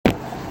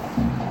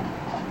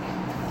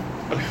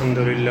الحمد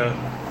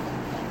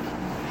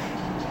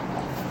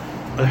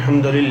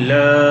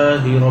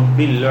لله رب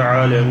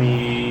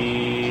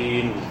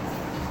العالمين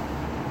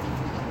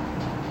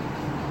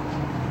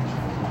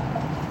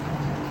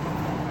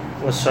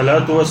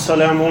والصلاة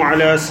والسلام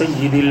على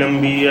سيد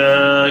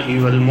الأنبياء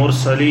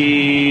والمرسلين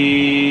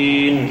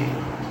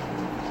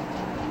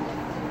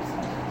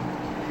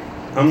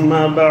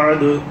أما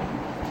بعد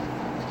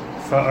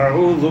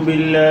فأعوذ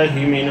بالله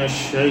من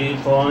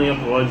الشيطان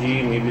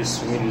الرجيم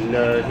بسم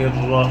الله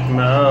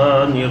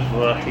الرحمن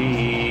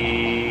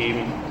الرحيم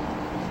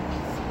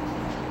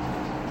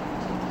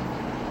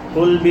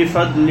قل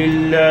بفضل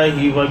الله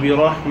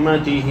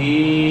وبرحمته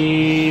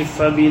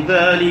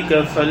فبذلك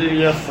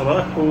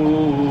فليفرحوا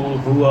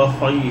هو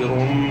خير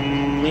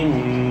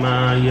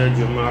مما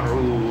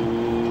يجمعون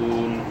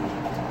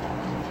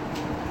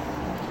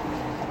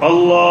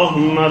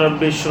اللهم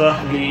رب اشرح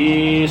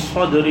لي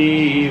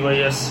صدري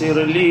ويسر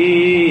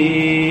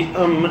لي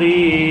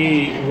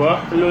أمري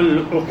واحلل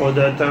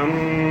عقدة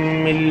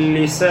من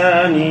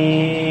لساني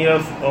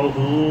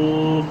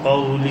يفقهوا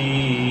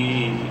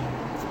قولي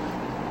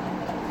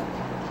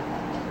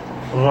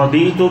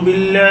رضيت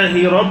بالله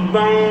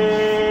ربا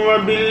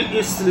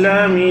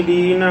وبالإسلام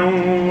دينا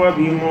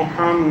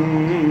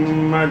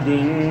وبمحمد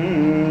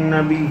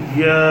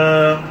نبيا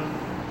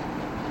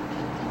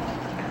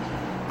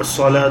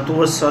الصلاة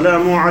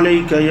والسلام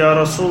عليك يا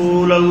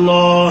رسول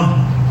الله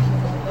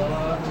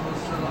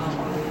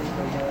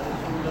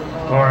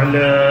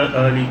وعلى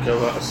آلك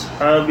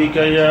وأصحابك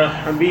يا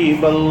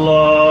حبيب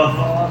الله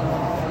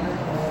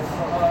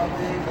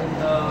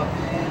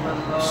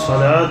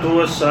الصلاة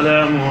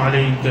والسلام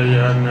عليك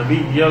يا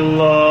نبي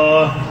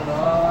الله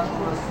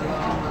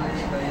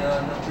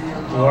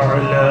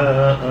وعلى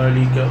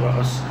آلك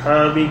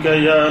وأصحابك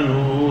يا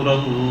نور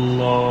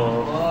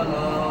الله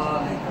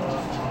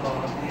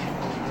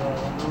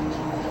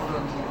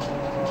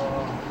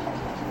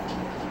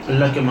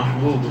اللہ کے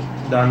محبوب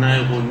دانائے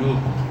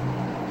غیوب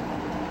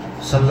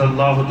صلی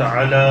اللہ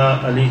تعالی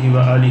علیہ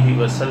وآلہ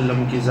وسلم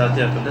کی ذات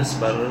اقدس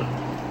پر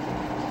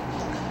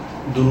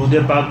درود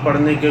پاک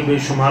پڑھنے کے بے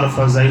شمار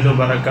فضائل و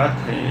برکات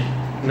ہیں۔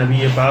 نبی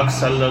پاک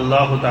صلی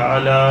اللہ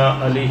تعالی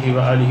علیہ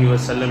وآلہ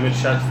وسلم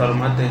ارشاد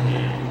فرماتے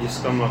ہیں، جس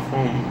کا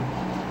مفہوم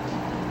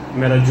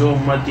میرا جو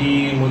امتی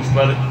مجھ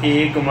پر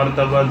ایک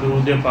مرتبہ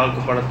درود پاک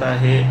پڑھتا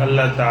ہے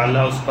اللہ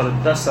تعالیٰ اس پر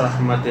 10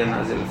 رحمتیں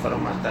نازل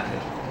فرماتا ہے،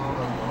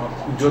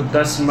 جو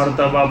 10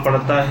 مرتبہ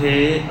پڑھتا ہے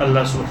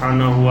اللہ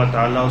سبحانہ ہوا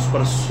تعالیٰ اس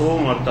پر 100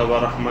 مرتبہ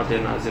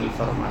رحمتیں نازل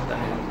فرماتا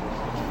ہے،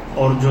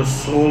 اور جو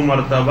 100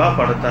 مرتبہ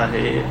پڑھتا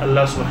ہے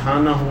اللہ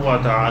سبحانہ ہوا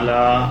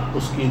تعالیٰ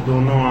اس کی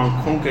دونوں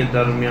آنکھوں کے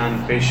درمیان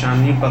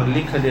پیشانی پر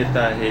لکھ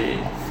دیتا ہے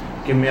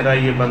کہ میرا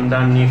یہ بندہ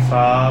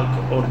نفاق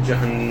اور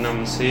جہنم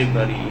سے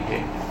بری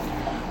ہے۔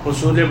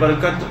 حصول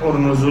برکت اور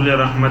نزول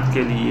رحمت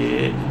کے لیے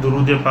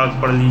درود پاک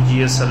پڑھ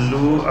لیجئے۔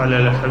 صلو علی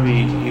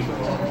الحبیب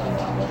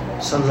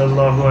صلی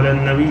اللہ علی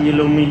النبی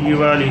الامی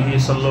وآلہ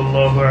صلی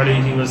اللہ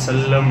علیہ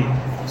وسلم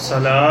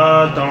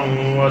صلاۃ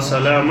و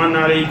سلاما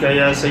علیک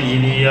یا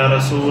سیدی یا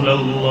رسول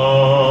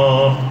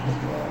اللہ۔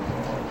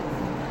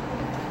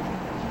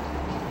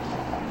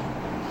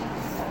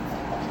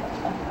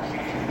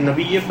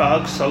 نبی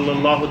پاک صلی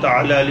اللہ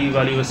تعالی علیہ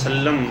وآلہ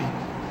وسلم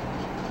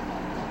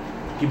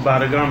کی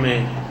بارگاہ میں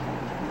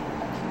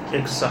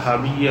ایک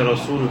صحابی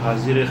رسول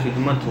حاضر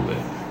خدمت ہوئے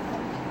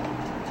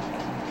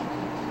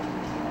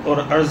اور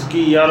عرض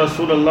کی، یا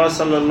رسول اللہ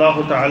صلی اللہ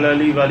تعالی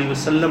علیہ وآلہ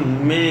وسلم،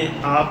 میں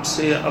آپ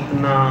سے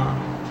اپنا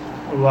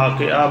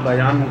واقعہ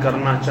بیان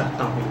کرنا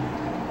چاہتا ہوں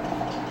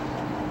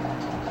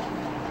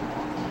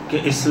کہ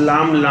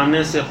اسلام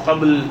لانے سے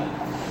قبل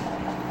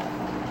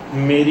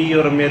میری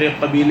اور میرے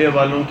قبیلے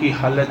والوں کی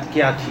حالت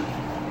کیا تھی۔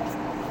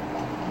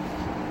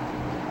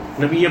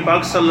 نبی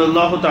پاک صلی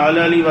اللہ تعالی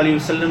علیہ وآلہ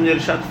وسلم نے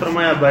ارشاد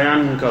فرمایا،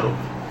 بیان کرو۔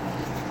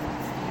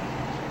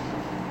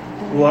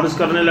 وہ عرض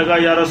کرنے لگا،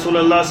 یا رسول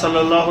اللہ صلی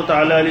اللہ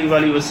تعالی علیہ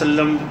وآلہ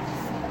وسلم،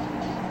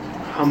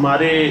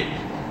 ہمارے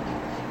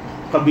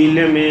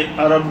قبیلے میں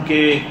عرب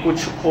کے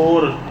کچھ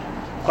اور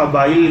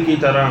قبائل کی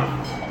طرح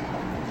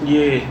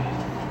یہ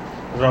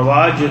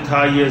رواج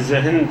تھا، یہ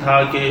ذہن تھا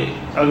کہ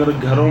اگر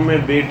گھروں میں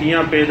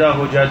بیٹیاں پیدا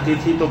ہو جاتی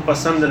تھی تو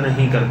پسند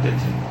نہیں کرتے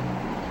تھے،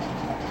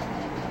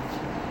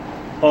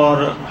 اور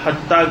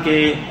حتیٰ کہ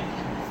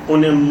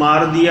انہیں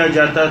مار دیا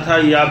جاتا تھا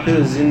یا پھر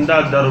زندہ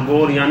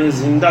درگور یعنی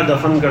زندہ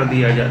دفن کر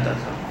دیا جاتا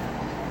تھا۔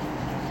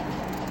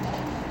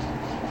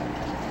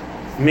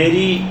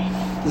 میری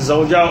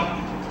زوجہ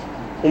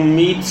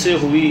امید سے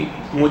ہوئی،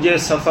 مجھے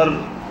سفر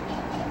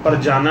پر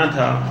جانا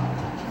تھا،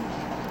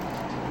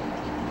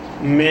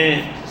 میں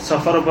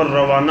سفر پر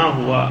روانہ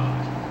ہوا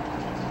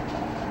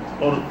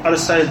اور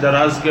عرصہ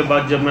دراز کے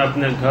بعد جب میں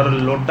اپنے گھر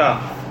لوٹا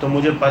تو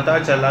مجھے پتہ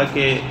چلا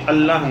کہ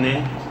اللہ نے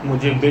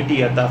مجھے بیٹی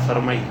عطا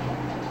فرمائی،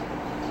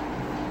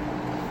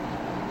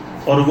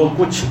 اور وہ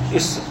کچھ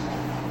اس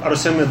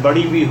عرصے میں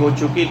بڑی بھی ہو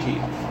چکی تھی۔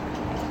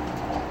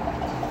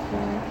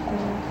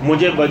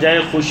 مجھے بجائے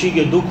خوشی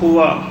کے دکھ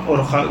ہوا، اور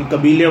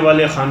قبیلے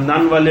والے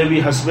خاندان والے بھی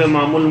حسب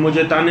معمول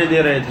مجھے تانے دے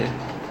رہے تھے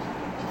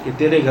کہ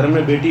تیرے گھر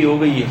میں بیٹی ہو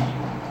گئی ہے،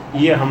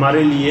 یہ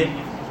ہمارے لیے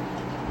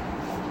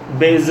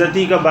بے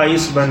عزتی کا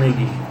باعث بنے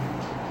گی۔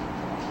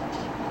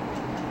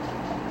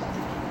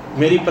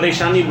 میری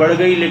پریشانی بڑھ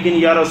گئی، لیکن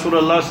یا رسول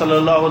اللہ صلی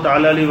اللہ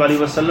تعالی علیہ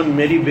وسلم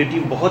میری بیٹی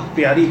بہت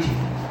پیاری تھی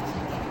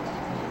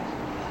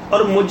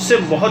اور مجھ سے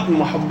بہت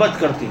محبت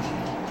کرتی تھی۔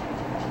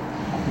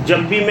 جب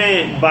بھی میں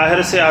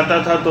باہر سے آتا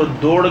تھا تو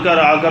دوڑ کر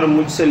آ کر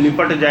مجھ سے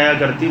لپٹ جایا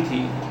کرتی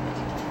تھی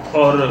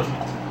اور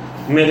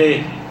میرے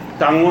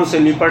ٹانگوں سے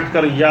لپٹ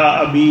کر یا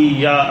ابی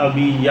یا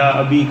ابی یا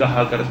ابی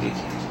کہا کرتی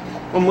تھی۔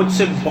 وہ مجھ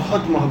سے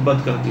بہت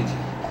محبت کرتی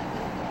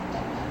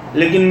تھی،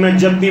 لیکن میں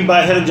جب بھی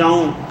باہر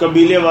جاؤں،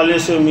 قبیلے والے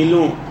سے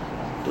ملوں،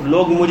 تو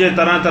لوگ مجھے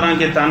طرح طرح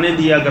کے طعنے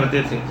دیا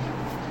کرتے تھے۔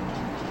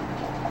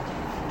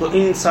 تو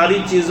ان ساری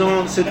چیزوں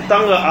سے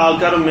تنگ آ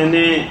کر میں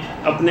نے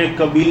اپنے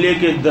قبیلے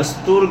کے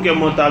دستور کے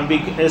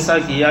مطابق ایسا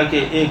کیا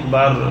کہ ایک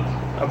بار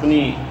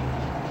اپنی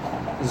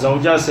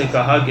زوجہ سے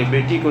کہا کہ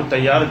بیٹی کو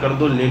تیار کر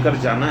دو، لے کر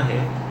جانا ہے۔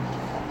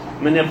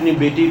 میں نے اپنی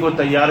بیٹی کو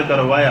تیار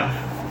کروایا،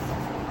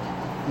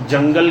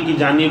 جنگل کی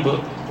جانب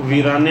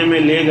ویرانے میں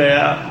لے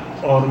گیا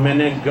اور میں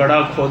نے گڑھا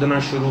کھودنا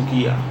شروع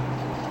کیا۔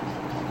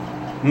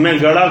 میں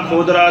گڑھا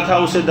کھود رہا تھا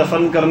اسے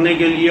دفن کرنے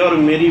کے لیے، اور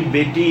میری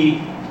بیٹی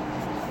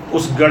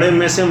اس گڑھے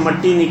میں سے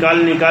مٹی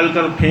نکال نکال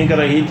کر پھینک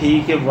رہی تھی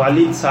کہ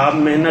والد صاحب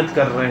محنت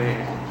کر رہے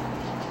ہیں۔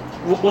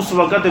 وہ اس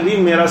وقت بھی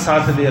میرا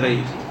ساتھ دے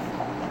رہی تھی۔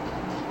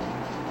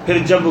 پھر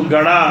جب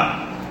گڑھا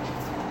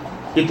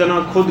اتنا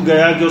کھد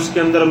گیا کہ اس کے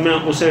اندر میں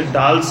اسے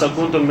ڈال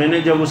سکوں، تو میں نے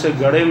جب اسے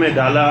گڑھے میں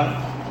ڈالا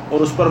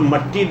اور اس پر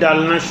مٹی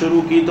ڈالنا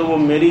شروع کی، تو وہ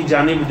میری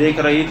جانب دیکھ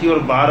رہی تھی اور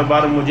بار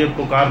بار مجھے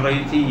پکار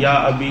رہی تھی، یا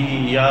ابی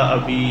یا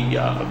ابی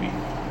یا ابی،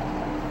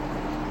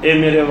 اے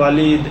میرے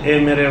والد، اے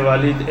میرے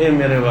والد، اے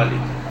میرے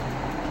والد۔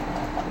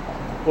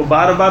 وہ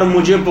بار بار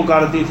مجھے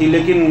پکارتی تھی،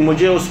 لیکن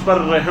مجھے اس پر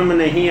رحم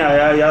نہیں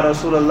آیا۔ یا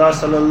رسول اللہ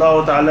صلی اللہ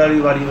تعالی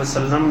علیہ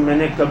وسلم، میں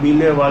نے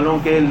قبیلے والوں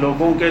کے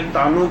لوگوں کے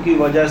طعنوں کی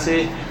وجہ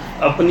سے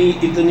اپنی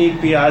اتنی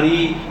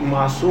پیاری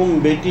معصوم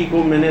بیٹی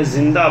کو میں نے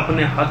زندہ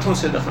اپنے ہاتھوں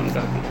سے دفن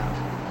کر دیا۔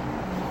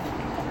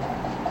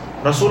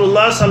 رسول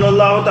اللہ صلی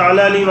اللہ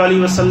تعالی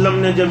علیہ وسلم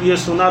نے جب یہ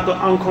سنا تو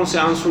آنکھوں سے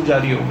آنسو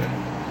جاری ہو گئے،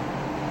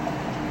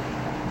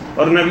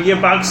 اور نبی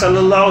پاک صلی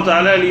اللہ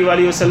تعالی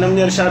علیہ وسلم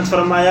نے ارشاد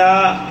فرمایا،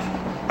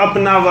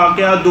 اپنا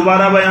واقعہ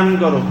دوبارہ بیان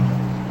کرو۔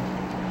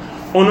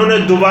 انہوں نے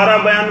دوبارہ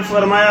بیان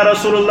فرمایا،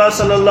 رسول اللہ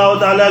صلی اللہ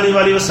تعالی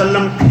علیہ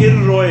وسلم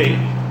پھر روئے،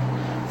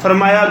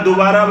 فرمایا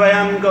دوبارہ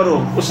بیان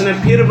کرو۔ اس نے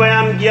پھر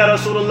بیان کیا،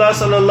 رسول اللہ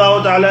صلی اللہ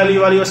تعالی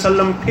علیہ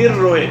وسلم پھر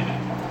روئے،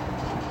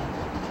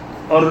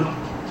 اور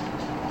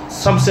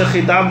سب سے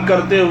خطاب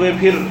کرتے ہوئے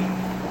پھر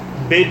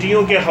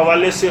بیٹیوں کے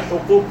حوالے سے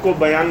حقوق کو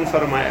بیان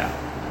فرمایا۔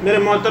 میرے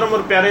محترم اور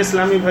پیارے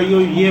اسلامی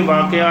بھائیوں، یہ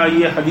واقعہ،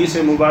 یہ حدیث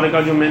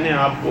مبارکہ جو میں نے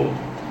آپ کو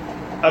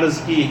عرض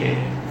کی ہے،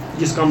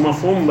 جس کا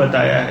مفہوم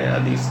بتایا ہے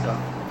حدیث کا،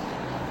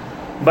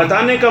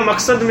 بتانے کا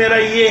مقصد میرا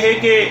یہ ہے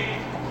کہ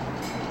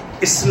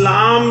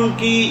اسلام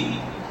کی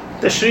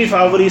تشریف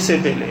آوری سے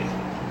پہلے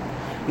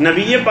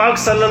نبی پاک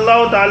صلی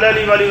اللہ تعالی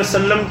علیہ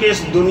وسلم کے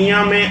اس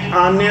دنیا میں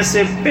آنے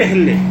سے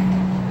پہلے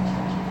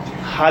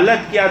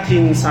حالت کیا تھی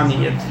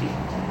انسانیت کی۔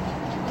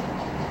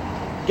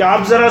 کیا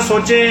آپ ذرا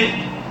سوچیں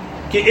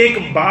کہ ایک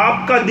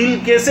باپ کا دل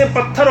کیسے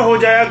پتھر ہو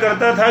جایا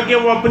کرتا تھا کہ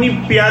وہ اپنی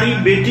پیاری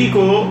بیٹی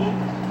کو،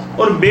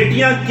 اور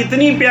بیٹیاں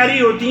کتنی پیاری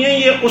ہوتی ہیں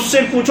یہ اس سے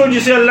پوچھو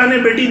جسے اللہ نے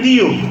بیٹی دی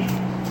ہو۔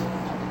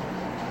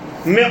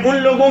 میں ان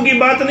لوگوں کی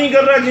بات نہیں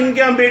کر رہا جن کے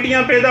یہاں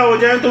بیٹیاں پیدا ہو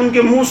جائیں تو ان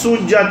کے منہ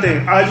سوج جاتے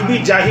ہیں۔ آج بھی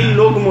جاہل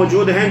لوگ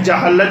موجود ہیں،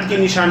 جہالت کی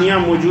نشانیاں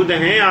موجود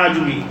ہیں آج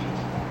بھی۔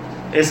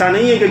 ایسا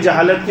نہیں ہے کہ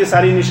جہالت کی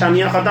ساری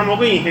نشانیاں ختم ہو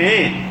گئی ہیں،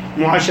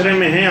 معاشرے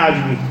میں ہیں آج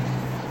بھی۔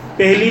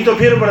 پہلی تو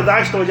پھر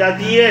برداشت ہو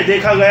جاتی ہے،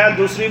 دیکھا گیا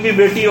دوسری بھی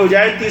بیٹی ہو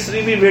جائے،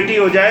 تیسری بھی بیٹی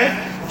ہو جائے،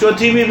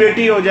 چوتھی بھی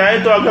بیٹی ہو جائے،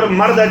 تو اگر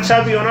مرد اچھا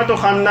بھی ہونا تو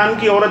خاندان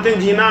کی عورتیں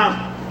جینا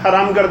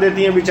حرام کر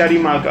دیتی ہیں بیچاری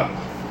ماں کا۔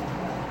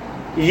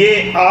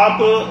 یہ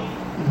آپ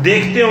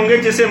دیکھتے ہوں گے،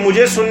 جیسے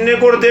مجھے سننے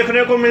کو اور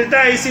دیکھنے کو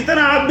ملتا ہے، اسی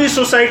طرح آپ بھی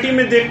سوسائٹی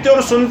میں دیکھتے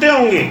اور سنتے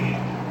ہوں گے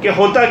کہ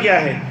ہوتا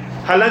کیا ہے۔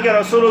 حالانکہ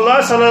رسول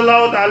اللہ صلی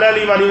اللہ تعالی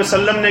علیہ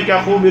وسلم نے کیا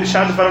خوب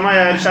ارشاد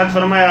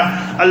فرمایا،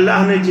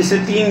 اللہ نے جسے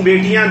 3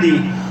 بیٹیاں دی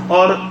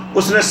اور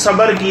اس نے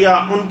صبر کیا،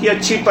 ان کی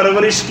اچھی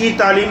پرورش کی،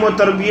 تعلیم و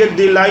تربیت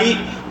دلائی،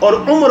 اور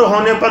عمر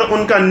ہونے پر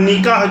ان کا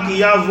نکاح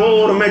کیا، وہ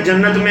اور میں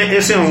جنت میں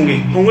ایسے ہوں گے۔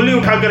 انگلی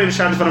اٹھا کر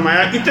ارشاد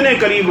فرمایا اتنے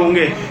قریب ہوں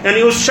گے،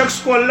 یعنی اس شخص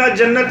کو اللہ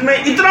جنت میں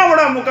اتنا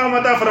بڑا مقام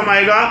عطا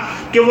فرمائے گا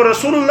کہ وہ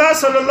رسول اللہ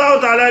صلی اللہ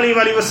تعالی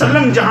علیہ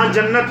وسلم جہاں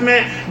جنت میں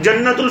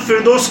جنت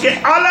الفردوس کے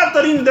اعلیٰ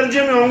ترین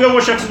درجے میں ہوں گے، وہ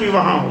شخص بھی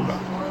وہاں ہوگا۔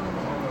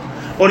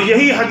 اور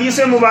یہی حدیث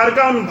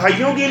مبارکہ ان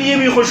بھائیوں کے لیے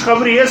بھی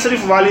خوشخبری ہے،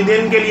 صرف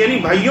والدین کے لیے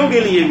نہیں، بھائیوں کے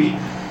لیے بھی۔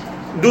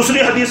 دوسری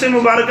حدیث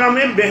مبارکہ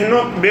میں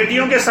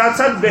بیٹیوں کے ساتھ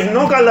ساتھ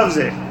بہنوں کا لفظ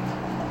ہے،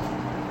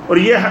 اور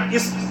یہ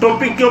اس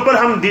ٹاپک کے اوپر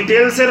ہم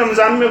ڈیٹیل سے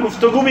رمضان میں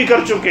گفتگو بھی کر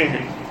چکے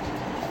ہیں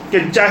کہ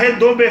چاہے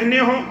 2 بہنیں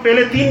ہوں،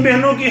 پہلے 3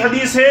 بہنوں کی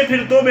حدیث ہے،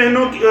 پھر 2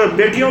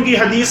 بیٹیوں کی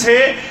حدیث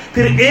ہے،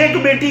 پھر 1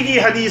 بیٹی کی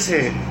حدیث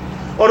ہے،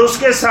 اور اس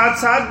کے ساتھ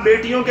ساتھ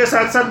بیٹیوں کے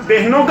ساتھ ساتھ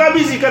بہنوں کا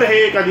بھی ذکر ہے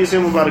ایک حدیث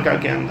مبارکہ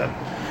کے اندر۔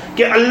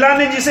 کہ اللہ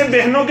نے جسے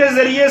بہنوں کے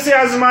ذریعے سے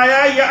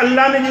آزمایا یا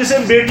اللہ نے جسے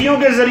بیٹیوں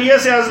کے ذریعے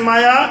سے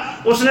آزمایا،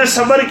 اس نے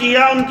صبر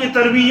کیا، ان کی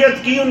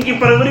تربیت کی، ان کی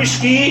پرورش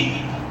کی،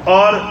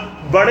 اور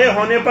بڑے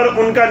ہونے پر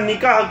ان کا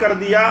نکاح کر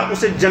دیا،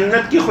 اسے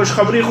جنت کی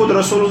خوشخبری خود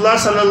رسول اللہ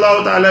صلی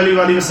اللہ تعالی علیہ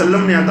وآلہ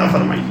وسلم نے عطا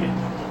فرمائی ہے۔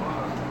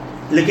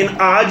 لیکن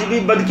آج بھی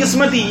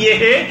بدقسمتی یہ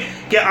ہے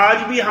کہ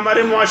آج بھی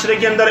ہمارے معاشرے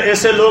کے اندر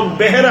ایسے لوگ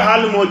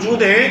بہرحال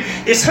موجود ہیں۔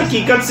 اس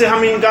حقیقت سے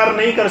ہم انکار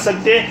نہیں کر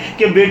سکتے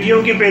کہ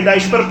بیٹیوں کی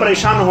پیدائش پر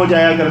پریشان ہو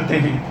جایا کرتے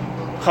ہیں،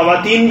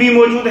 خواتین بھی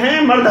موجود ہیں،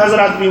 مرد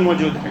حضرات بھی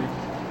موجود ہیں۔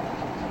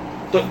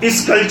 تو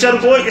اس کلچر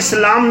کو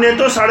اسلام نے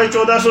تو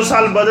 1450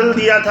 سال بدل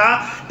دیا تھا۔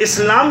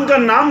 اسلام کا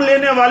نام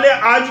لینے والے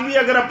آج بھی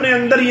اگر اپنے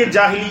اندر یہ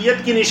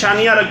جاہلیت کی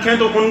نشانیاں رکھیں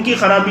تو ان کی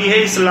خرابی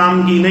ہے،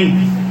 اسلام کی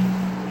نہیں۔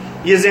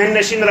 یہ ذہن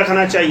نشین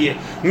رکھنا چاہیے۔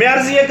 میں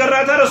عرض یہ کر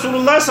رہا تھا، رسول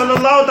اللہ صلی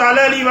اللہ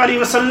تعالی علیہ وآلہ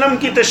وسلم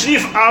کی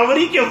تشریف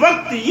آوری کے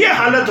وقت یہ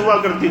حالت ہوا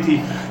کرتی تھی،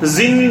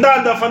 زندہ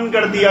دفن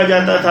کر دیا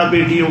جاتا تھا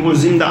بیٹیوں کو،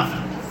 زندہ۔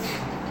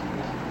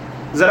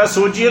 ذرا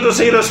سوچئے تو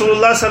صحیح، رسول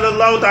اللہ صلی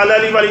اللہ تعالی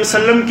علیہ وآلہ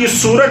وسلم کی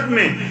صورت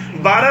میں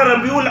 12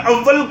 ربیع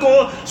الاول کو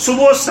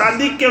صبح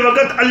صادق کے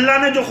وقت اللہ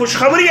نے جو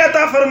خوشخبری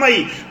عطا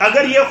فرمائی،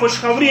 اگر یہ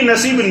خوشخبری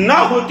نصیب نہ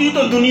ہوتی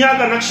تو دنیا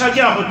کا نقشہ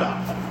کیا ہوتا؟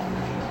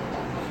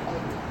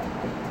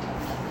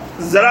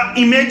 ذرا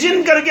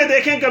امیجن کر کے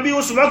دیکھیں کبھی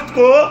اس وقت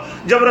کو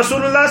جب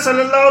رسول اللہ صلی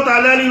اللہ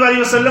تعالی علیہ وآلہ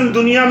وسلم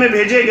دنیا میں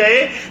بھیجے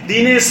گئے،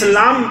 دین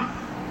اسلام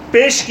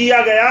پیش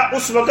کیا گیا،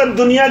 اس وقت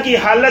دنیا کی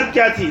حالت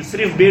کیا تھی؟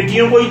 صرف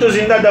بیٹیوں کو ہی تو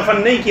زندہ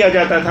دفن نہیں کیا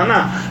جاتا تھا نا،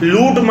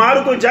 لوٹ مار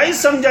کو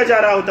جائز سمجھا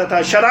جا رہا ہوتا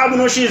تھا، شراب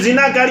نوشی،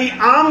 زناکاری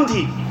عام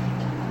تھی۔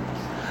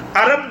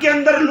 عرب کے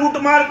اندر لوٹ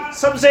مار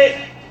سب سے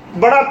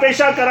بڑا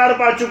پیشہ قرار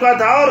پا چکا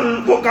تھا، اور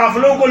وہ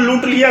قافلوں کو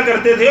لوٹ لیا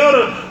کرتے تھے اور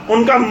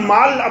ان کا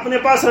مال اپنے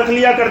پاس رکھ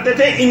لیا کرتے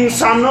تھے۔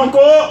 انسانوں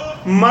کو،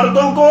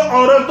 مردوں کو،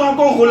 عورتوں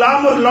کو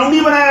غلام اور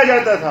لونڈی بنایا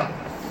جاتا تھا۔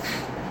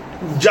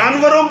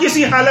 جانوروں کی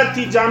سی حالت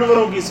تھی،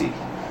 جانوروں کی سی۔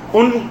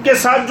 ان کے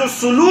ساتھ جو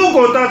سلوک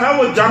ہوتا تھا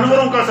وہ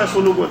جانوروں کا سا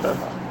سلوک ہوتا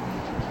تھا۔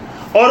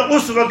 اور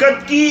اس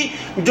وقت کی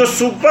جو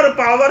سپر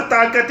پاور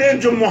طاقتیں،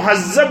 جو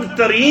مہذب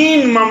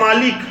ترین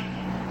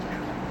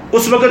ممالک،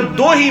 اس وقت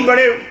دو ہی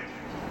بڑے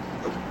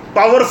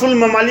پاورفل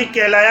ممالک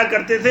کہلایا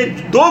کرتے تھے،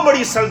 دو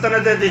بڑی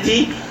سلطنتیں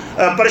تھی،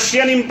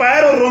 پرشین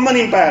امپائر اور رومن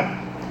امپائر،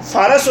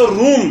 فارس اور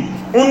روم۔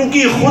 ان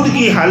کی خود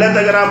کی حالت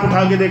اگر آپ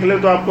اٹھا کے دیکھ لیں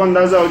تو آپ کو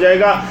اندازہ ہو جائے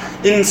گا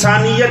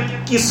انسانیت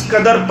کس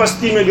قدر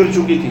پستی میں گر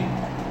چکی تھی۔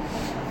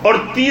 اور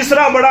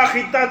تیسرا بڑا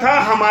خطہ تھا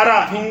ہمارا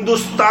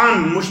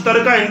ہندوستان،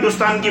 مشترکہ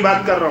ہندوستان کی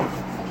بات کر رہا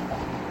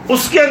ہوں۔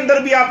 اس کے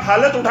اندر بھی آپ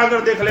حالت اٹھا کر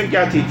دیکھ لیں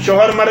کیا تھی۔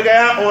 شوہر مر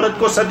گیا، عورت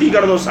کو ستی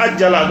کر دو، ساتھ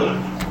جلا دو،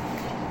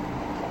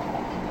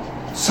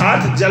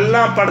 ساتھ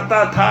جلنا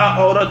پڑتا تھا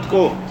عورت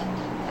کو۔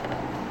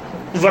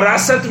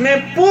 وراثت میں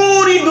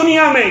پوری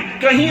دنیا میں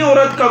کہیں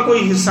عورت کا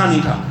کوئی حصہ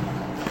نہیں تھا،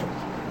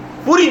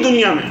 پوری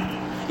دنیا میں۔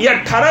 یہ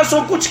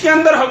 1800 کچھ کے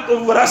اندر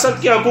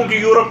وراثت کے حقوق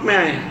یورپ میں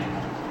آئے ہیں،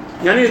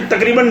 یعنی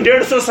تقریباً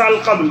 150 سال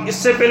قبل۔ اس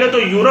سے پہلے تو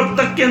یورپ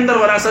تک کے اندر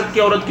وراثت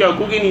کے عورت کے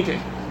حقوق ہی نہیں تھے۔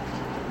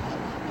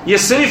 یہ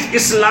صرف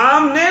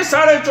اسلام نے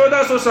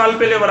 1450 سال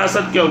پہلے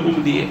وراثت کے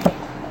حقوق دیے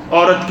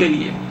عورت کے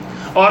لیے،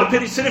 اور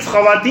پھر صرف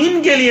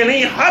خواتین کے لیے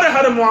نہیں،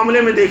 ہر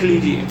معاملے میں دیکھ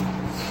لیجئے۔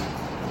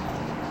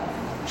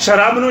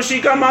 شراب نوشی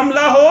کا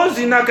معاملہ ہو،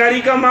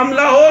 زناکاری کا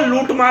معاملہ ہو،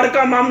 لوٹ مار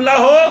کا معاملہ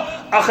ہو،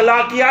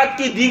 اخلاقیات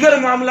کی دیگر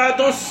معاملات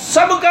ہو،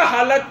 سب کا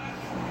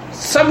حالت،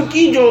 سب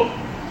کی جو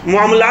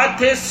معاملات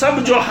تھے، سب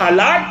جو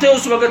حالات تھے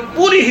اس وقت،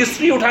 پوری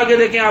ہسٹری اٹھا کے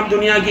دیکھیں آپ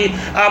دنیا کی،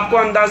 آپ کو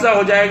اندازہ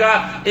ہو جائے گا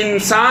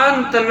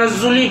انسان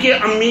تنزلی کے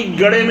امی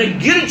گڑے میں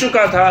گر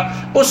چکا تھا۔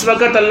 اس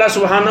وقت اللہ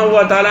سبحانہ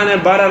و تعالیٰ نے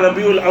 12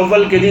 ربیع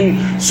الاول کے دن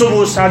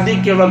صبح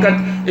صادق کے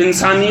وقت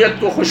انسانیت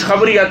کو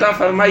خوشخبری عطا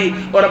فرمائی،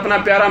 اور اپنا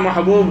پیارا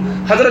محبوب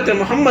حضرت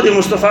محمد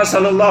مصطفیٰ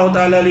صلی اللہ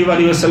تعالی علیہ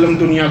وآلہ وسلم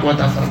دنیا کو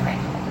عطا فرمائی۔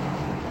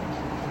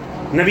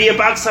 نبی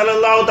پاک صلی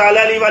اللہ تعالی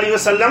علیہ وآلہ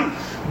وسلم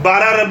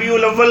 12 ربیع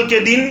الاول کے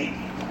دن،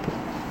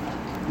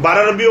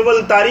 12 ربیع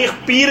الاول تاریخ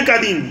پیر کا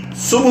دن،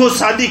 صبح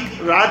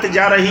صادق، رات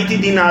جا رہی تھی،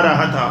 دن آ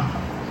رہا تھا۔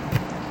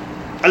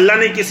 اللہ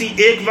نے کسی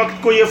ایک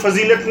وقت کو یہ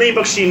فضیلت نہیں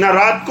بخشی، نہ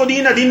رات کو دی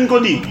نہ دن کو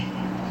دی،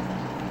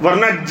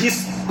 ورنہ جس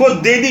کو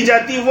دے دی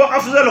جاتی وہ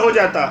افضل ہو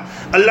جاتا۔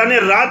 اللہ نے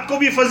رات کو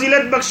بھی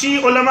فضیلت بخشی،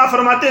 علماء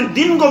فرماتے ہیں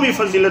دن کو بھی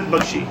فضیلت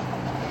بخشی،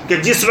 کہ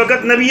جس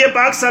وقت نبی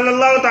پاک صلی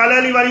اللہ تعالی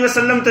علیہ وآلہ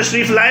وسلم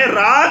تشریف لائے،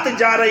 رات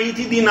جا رہی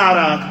تھی، دن آ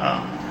رہا تھا،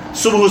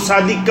 صبح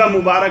صادق کا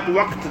مبارک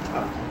وقت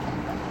تھا۔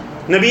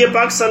 نبی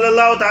پاک صلی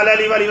اللہ تعالی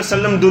علیہ وآلہ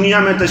وسلم دنیا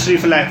میں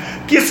تشریف لائے،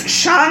 کس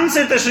شان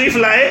سے تشریف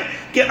لائے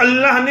کہ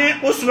اللہ نے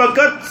اس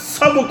وقت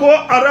سب کو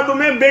عرب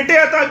میں بیٹے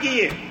عطا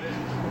کیے۔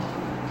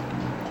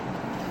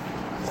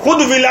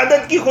 خود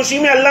ولادت کی خوشی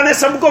میں اللہ نے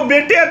سب کو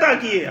بیٹے عطا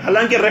کیے،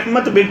 حالانکہ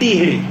رحمت بیٹی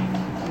ہے،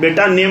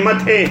 بیٹا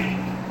نعمت ہے،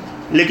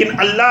 لیکن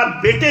اللہ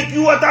بیٹے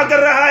کیوں عطا کر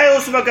رہا ہے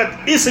اس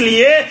وقت؟ اس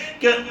لیے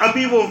کہ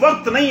ابھی وہ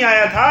وقت نہیں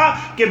آیا تھا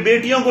کہ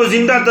بیٹیوں کو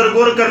زندہ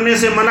درگور کرنے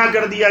سے منع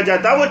کر دیا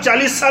جاتا، وہ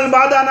 40 سال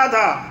بعد آنا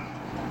تھا۔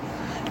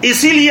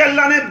 اسی لیے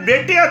اللہ نے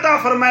بیٹے عطا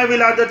فرمائے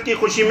ولادت کی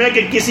خوشی میں،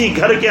 کہ کسی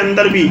گھر کے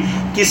اندر بھی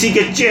کسی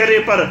کے چہرے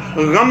پر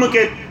غم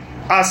کے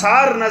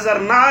آثار نظر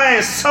نہ آئے،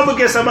 سب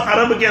کے سب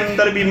عرب کے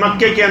اندر بھی،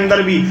 مکے کے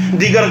اندر بھی،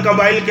 دیگر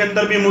قبائل کے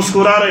اندر بھی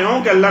مسکرا رہے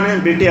ہوں کہ اللہ نے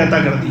بیٹے عطا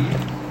کر دیے۔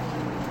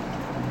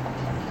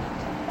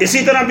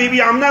 اسی طرح بی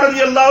بی آمنہ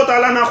رضی اللہ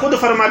تعالیٰ عنہ خود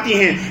فرماتی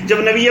ہیں جب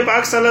نبی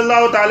پاک صلی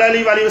اللہ تعالیٰ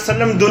علیہ وآلہ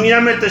وسلم دنیا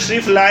میں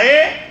تشریف لائے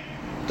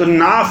تو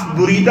ناف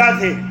بریدہ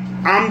تھے،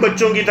 عام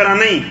بچوں کی طرح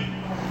نہیں،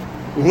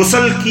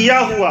 غسل کیا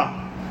ہوا،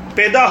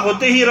 پیدا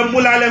ہوتے ہی رب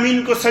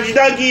العالمین کو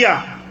سجدہ کیا،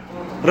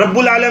 رب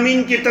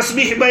العالمین کی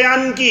تسبیح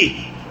بیان کی،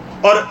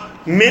 اور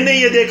میں نے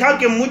یہ دیکھا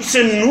کہ مجھ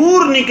سے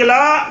نور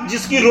نکلا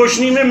جس کی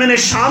روشنی میں میں نے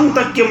شام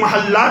تک کے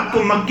محلات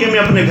کو مکے میں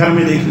اپنے گھر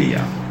میں دیکھ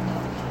لیا۔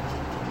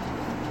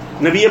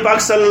 نبی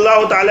پاک صلی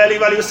اللہ تعالیٰ علیہ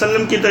وآلہ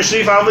وسلم کی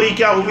تشریف آوری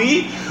کیا ہوئی،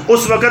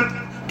 اس وقت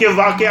کے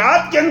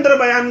واقعات کے اندر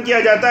بیان کیا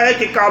جاتا ہے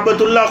کہ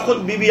کعبۃ اللہ خود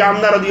بی بی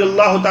آمنہ رضی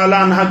اللہ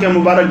تعالیٰ عنہ کے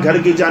مبارک گھر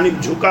کی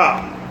جانب جھکا،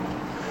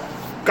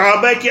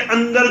 کعبہ کے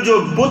اندر جو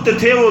بت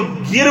تھے وہ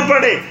گر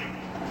پڑے،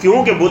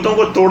 کیونکہ بتوں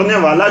کو توڑنے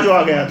والا جو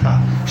آ گیا تھا،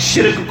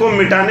 شرک کو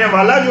مٹانے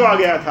والا جو آ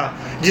گیا تھا،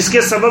 جس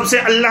کے سبب سے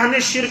اللہ نے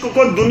شرک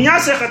کو دنیا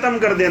سے ختم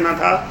کر دینا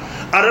تھا،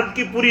 عرب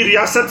کی پوری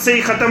ریاست سے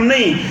ہی ختم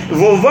نہیں،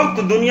 وہ وقت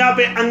دنیا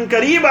پہ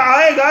عنقریب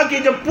آئے گا کہ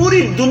جب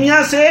پوری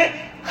دنیا سے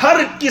ہر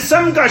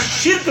قسم کا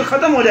شرک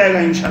ختم ہو جائے گا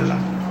انشاءاللہ۔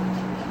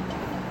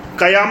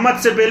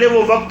 قیامت سے پہلے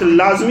وہ وقت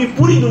لازمی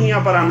پوری دنیا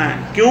پر آنا ہے،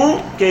 کیوں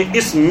کہ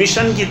اس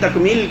مشن کی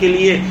تکمیل کے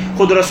لیے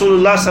خود رسول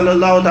اللہ صلی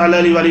اللہ تعالیٰ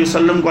علیہ وآلہ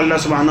وسلم کو اللہ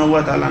سبحانہ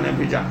و تعالیٰ نے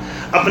بھیجا،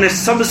 اپنے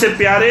سب سے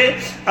پیارے،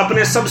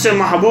 اپنے سب سے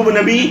محبوب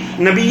نبی،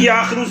 نبی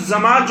آخر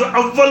الزمان جو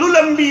اول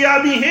الانبیاء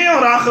بھی ہیں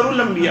اور آخر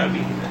الانبیاء بھی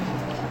ہیں،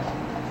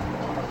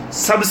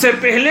 سب سے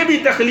پہلے بھی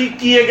تخلیق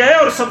کیے گئے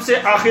اور سب سے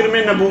آخر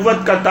میں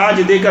نبوت کا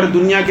تاج دے کر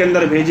دنیا کے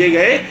اندر بھیجے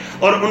گئے،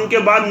 اور ان کے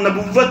بعد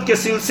نبوت کے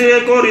سلسلے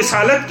کو،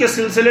 رسالت کے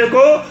سلسلے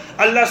کو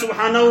اللہ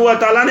سبحانہ و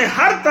تعالیٰ نے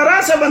ہر طرح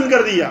سے بند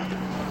کر دیا۔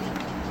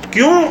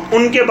 کیوں؟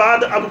 ان کے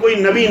بعد اب کوئی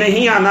نبی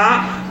نہیں آنا،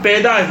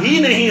 پیدا ہی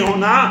نہیں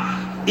ہونا۔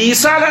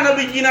 عیسیٰ علیہ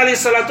نبی جین علیہ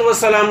الصلوۃ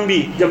والسلام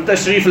بھی جب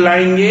تشریف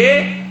لائیں گے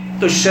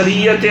تو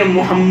شریعت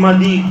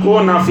محمدی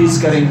کو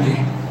نافذ کریں گے،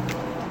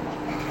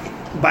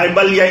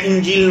 بائبل یا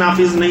انجیل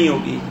نافذ نہیں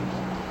ہوگی،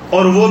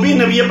 اور وہ بھی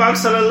نبی پاک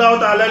صلی اللہ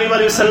تعالیٰ علیہ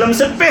وآلہ وسلم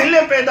سے پہلے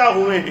پیدا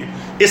ہوئے ہیں،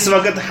 اس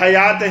وقت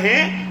حیات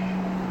ہیں۔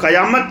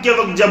 قیامت کے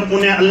وقت جب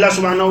انہیں اللہ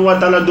سبحانہ و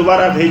تعالیٰ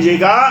دوبارہ بھیجے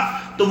گا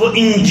تو وہ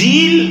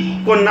انجیل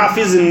کو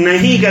نافذ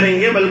نہیں کریں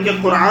گے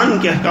بلکہ قرآن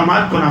کے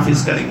احکامات کو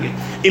نافذ کریں گے۔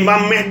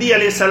 امام مہدی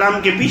علیہ السلام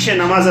کے پیچھے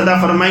نماز ادا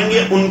فرمائیں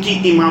گے ان کی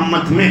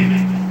امامت میں۔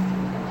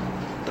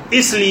 تو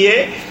اس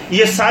لیے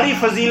یہ ساری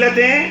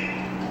فضیلتیں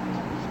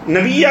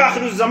نبی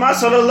آخر الزمان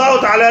صلی اللہ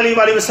تعالیٰ علیہ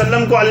وآلہ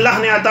وسلم کو اللہ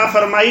نے عطا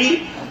فرمائی،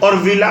 اور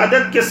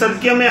ولادت کے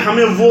صدقے میں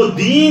ہمیں وہ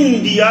دین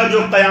دیا جو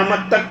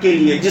قیامت تک کے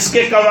لیے، جس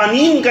کے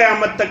قوانین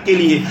قیامت تک کے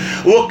لیے،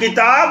 وہ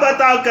کتاب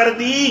عطا کر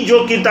دی جو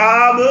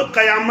کتاب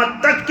قیامت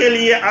تک کے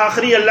لیے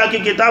آخری اللہ کی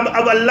کتاب،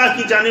 اب اللہ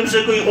کی جانب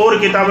سے کوئی اور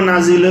کتاب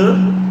نازل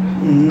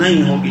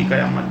نہیں ہوگی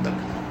قیامت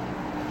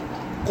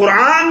تک۔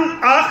 قرآن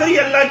آخری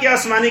اللہ کی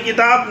آسمانی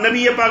کتاب،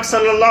 نبی پاک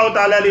صلی اللہ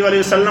تعالیٰ علیہ وآلہ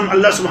وسلم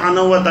اللہ سبحانہ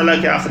و تعالیٰ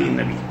کے آخری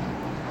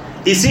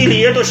نبی۔ اسی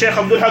لیے تو شیخ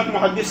عبدالحق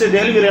محدث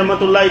دہلوی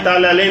رحمۃ اللہ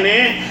تعالیٰ علیہ نے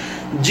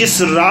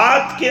جس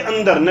رات کے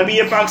اندر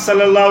نبی پاک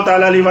صلی اللہ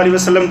تعالیٰ علیہ وآلہ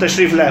وسلم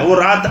تشریف لائے، وہ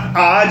رات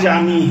آج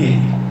آنی ہے،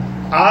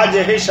 آج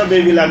ہے شب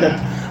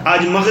ولادت،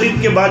 آج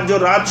مغرب کے بعد جو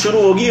رات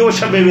شروع ہوگی وہ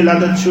شب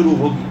ولادت شروع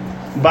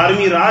ہوگی،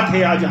 12ویں رات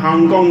ہے آج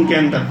ہانگ کانگ کے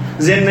اندر۔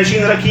 ذہن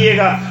نشین رکھیے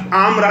گا،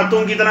 عام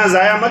راتوں کی طرح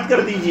ضائع مت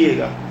کر دیجئے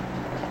گا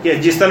کہ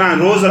جس طرح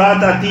روز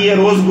رات آتی ہے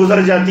روز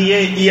گزر جاتی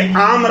ہے، یہ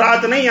عام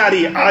رات نہیں آ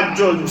رہی۔ آج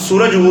جو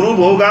سورج غروب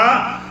ہوگا،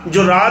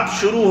 جو رات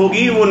شروع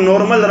ہوگی، وہ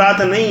نارمل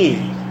رات نہیں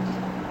ہے،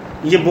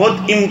 یہ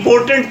بہت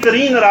امپورٹنٹ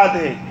ترین رات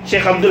ہے۔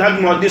 شیخ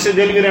عبدالحق محدث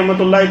دہلوی رحمۃ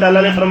اللہ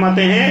تعالیٰ علیہ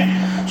فرماتے ہیں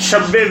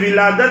شب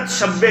ولادت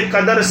شب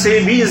قدر سے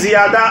بھی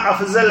زیادہ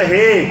افضل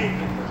ہے،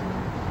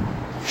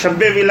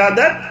 شب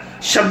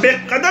ولادت شب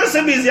قدر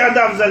سے بھی زیادہ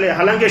افضل ہے۔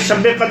 حالانکہ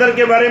شب قدر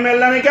کے بارے میں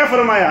اللہ نے کیا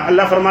فرمایا؟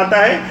 اللہ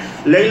فرماتا ہے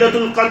لیلۃ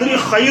القدر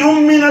خیر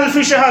من الف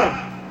شہر،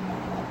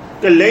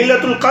 کہ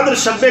لیلۃ القدر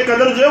شب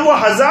قدر جو ہے وہ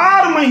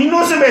 1000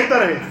 مہینوں سے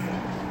بہتر ہے۔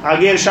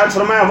 آگے ارشاد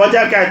فرمایا وجہ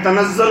کیا ہے؟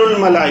 تنزل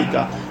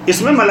الملائکہ،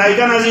 اس میں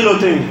ملائکہ نازل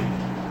ہوتے ہیں۔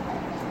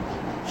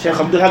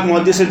 شیخ عبدالحق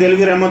محدث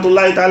دہلوی رحمۃ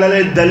اللہ تعالی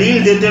علیہ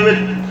دلیل دیتے ہوئے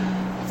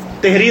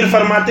تحریر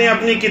فرماتے ہیں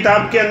اپنی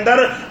کتاب کے اندر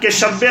کہ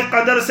شب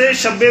قدر سے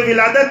شب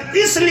ولادت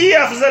اس لیے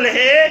افضل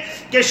ہے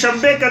کہ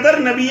شب قدر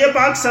نبی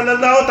پاک صلی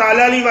اللہ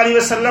تعالی علیہ وآلہ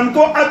وسلم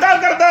کو عطا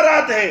کردہ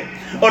رات ہے،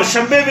 اور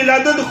شب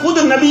ولادت خود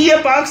نبی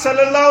پاک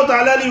صلی اللہ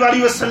تعالی علیہ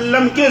وآلہ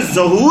وسلم کے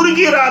ظہور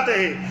کی رات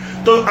ہے۔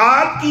 تو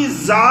آپ کی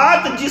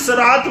ذات جس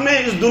رات میں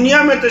اس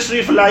دنیا میں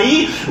تشریف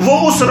لائی وہ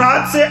اس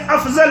رات سے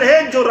افضل ہے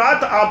جو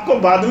رات آپ کو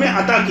بعد میں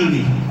عطا کی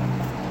گئی۔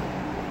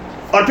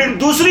 اور پھر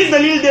دوسری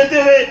دلیل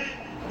دیتے ہوئے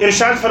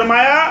ارشاد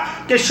فرمایا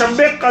کہ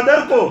شب قدر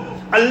کو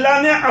اللہ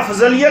نے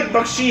افضلیت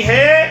بخشی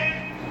ہے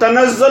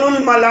تنزل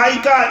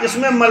الملائکہ، اس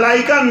میں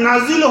ملائکہ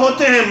نازل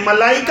ہوتے ہیں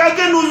ملائکہ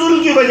کے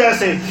نزول کی وجہ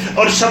سے،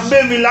 اور شب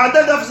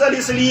ولادت افضل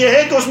اس لیے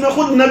ہے کہ اس میں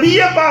خود نبی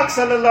پاک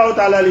صلی اللہ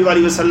تعالی علیہ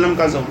وآلہ وسلم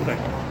کا ظہور ہے،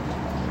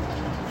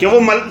 کہ وہ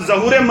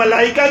ظہور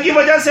ملائکہ کی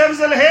وجہ سے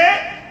افضل ہے،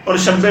 اور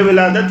شب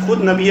ولادت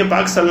خود نبی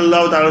پاک صلی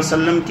اللہ علیہ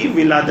وسلم کی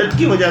ولادت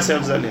کی وجہ سے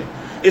افضل ہے.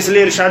 اس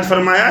لیے ارشاد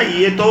فرمایا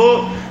یہ تو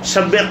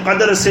شب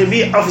قدر سے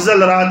بھی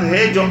افضل رات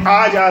ہے جو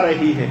آج آ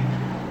رہی ہے.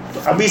 تو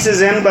ابھی سے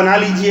ذہن بنا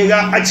لیجئے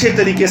گا اچھے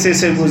طریقے سے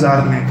اسے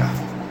گزارنے کا.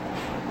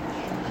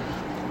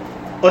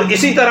 اور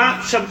اسی طرح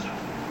شب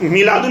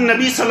میلاد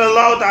النبی صلی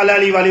اللہ تعالی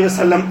علیہ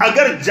وسلم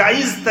اگر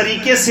جائز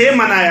طریقے سے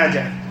منایا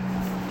جائے،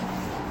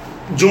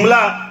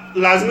 جملہ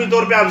لازمی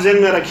طور پہ آپ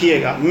ذہن میں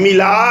رکھیے گا،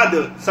 میلاد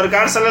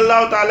سرکار صلی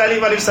اللہ تعالی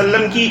علیہ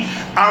وسلم کی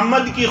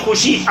آمد کی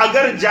خوشی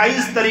اگر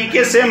جائز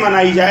طریقے سے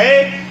منائی جائے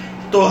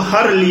تو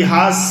ہر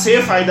لحاظ سے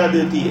فائدہ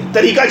دیتی ہے.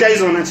 طریقہ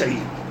جائز ہونا چاہیے.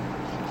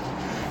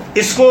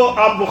 اس کو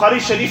آپ بخاری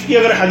شریف کی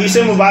اگر حدیث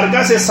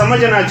مبارکہ سے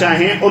سمجھنا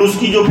چاہیں اور اس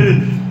کی جو پھر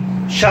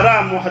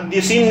شرح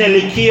محدثین نے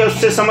لکھی ہے اس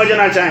سے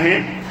سمجھنا چاہیں،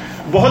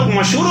 بہت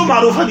مشہور و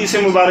معروف حدیث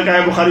مبارکہ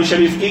ہے بخاری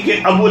شریف کی کہ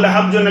ابو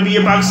لہب جو نبی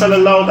پاک صلی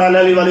اللہ تعالی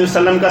علیہ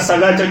وسلم کا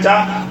سگا چچا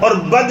اور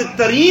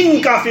بدترین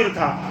کافر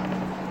تھا،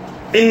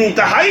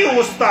 انتہائی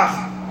گستاخ،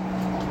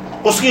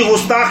 اس کی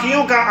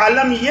گستاخیوں کا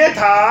عالم یہ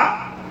تھا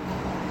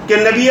کہ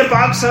نبی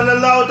پاک صلی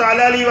اللہ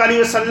تعالی علیہ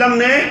وسلم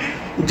نے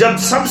جب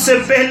سب سے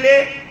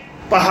پہلے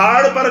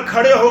پہاڑ پر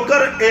کھڑے ہو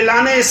کر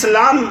اعلان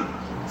اسلام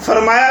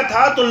فرمایا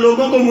تھا تو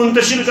لوگوں کو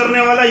منتشر کرنے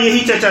والا یہی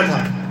چچا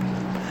تھا.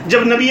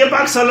 جب نبی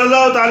پاک صلی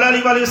اللہ تعالی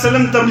علیہ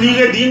وسلم تبلیغ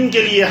دین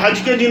کے لیے حج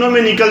کے دنوں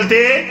میں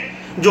نکلتے،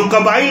 جو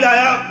قبائل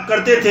آیا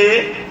کرتے تھے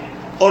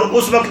اور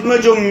اس وقت میں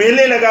جو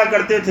میلے لگا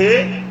کرتے تھے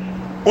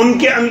ان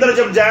کے اندر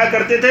جب جایا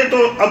کرتے تھے تو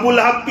ابو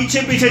لہب پیچھے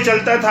پیچھے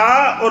چلتا تھا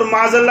اور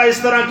معاذ اللہ اس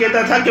طرح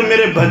کہتا تھا کہ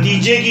میرے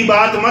بھتیجے کی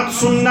بات مت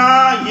سننا،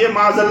 یہ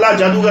معاذ اللہ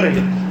جادوگر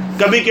ہے،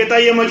 کبھی کہتا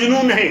یہ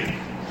مجنون ہے.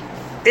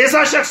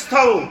 ایسا شخص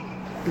تھا وہ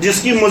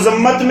جس کی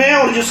مذمت میں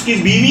اور جس کی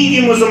بیوی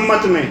کی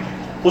مذمت میں،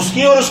 اس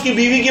کی اور اس کی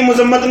بیوی کی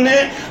مذمت نے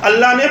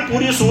اللہ نے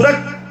پوری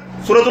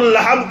سورۃ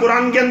اللہب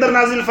قرآن کے اندر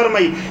نازل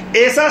فرمائی.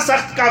 ایسا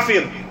سخت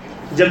کافر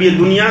جب یہ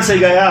دنیا سے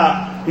گیا،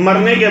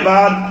 مرنے کے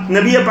بعد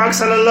نبی پاک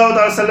صلی اللہ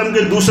علیہ وسلم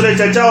کے دوسرے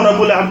چچا اور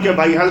ابو لہب کے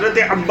بھائی حضرت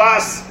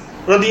عباس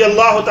رضی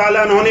اللہ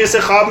تعالیٰ عنہ نے اسے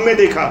خواب میں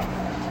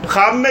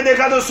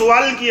دیکھا تو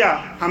سوال کیا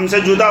ہم سے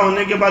جدا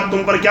ہونے کے بعد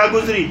تم پر کیا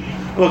گزری؟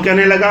 وہ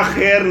کہنے لگا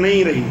خیر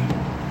نہیں رہی،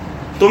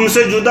 تم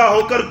سے جدا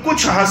ہو کر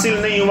کچھ حاصل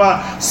نہیں ہوا،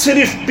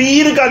 صرف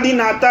پیر کا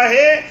دن آتا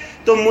ہے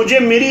تو مجھے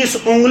میری اس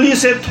انگلی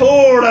سے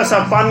تھوڑا سا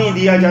پانی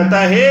دیا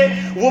جاتا ہے،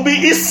 وہ بھی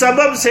اس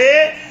سبب سے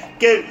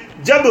کہ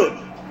جب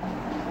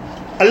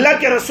اللہ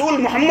کے رسول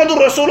محمد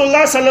الرسول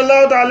اللہ صلی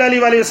اللہ تعالی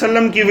علیہ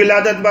وسلم کی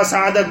ولادت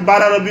بسعادت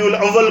 12 ربیع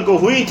الاول کو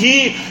ہوئی تھی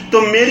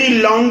تو میری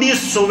لونڈی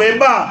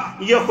سویبہ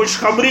یہ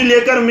خوشخبری لے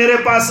کر میرے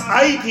پاس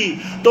آئی تھی،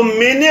 تو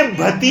میں نے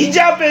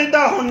بھتیجا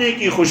پیدا ہونے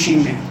کی خوشی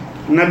میں،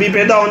 نبی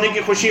پیدا ہونے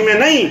کی خوشی میں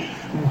نہیں،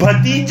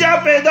 بھتیجا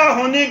پیدا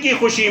ہونے کی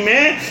خوشی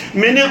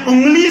میں نے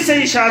انگلی سے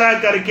اشارہ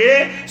کر کے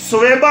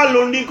سویبہ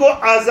لونڈی کو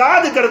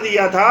آزاد کر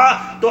دیا تھا،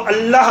 تو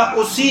اللہ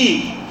اسی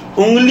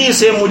انگلی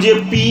سے مجھے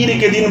پیر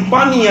کے دن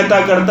پانی عطا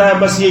کرتا ہے،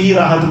 بس یہی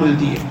راحت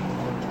ملتی ہے.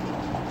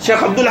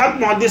 شیخ عبدالحق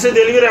محدث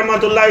دہلوی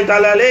رحمۃ اللہ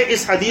تعالی علیہ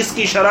اس حدیث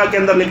کی شرح کے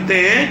اندر لکھتے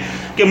ہیں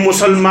کہ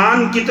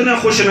مسلمان کتنے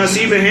خوش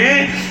نصیب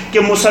ہیں کہ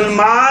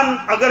مسلمان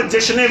اگر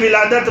جشن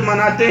ولادت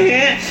مناتے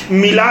ہیں،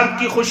 میلاد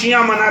کی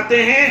خوشیاں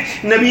مناتے ہیں،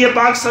 نبی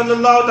پاک صلی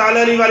اللہ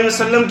تعالی علیہ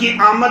وسلم کی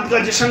آمد کا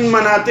جشن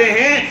مناتے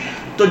ہیں،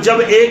 تو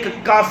جب ایک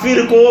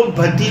کافر کو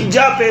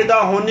بھتیجا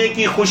پیدا ہونے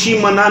کی خوشی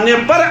منانے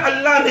پر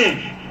اللہ نے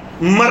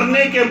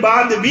مرنے کے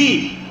بعد بھی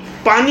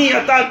پانی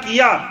عطا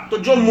کیا، تو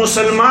جو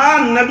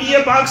مسلمان نبی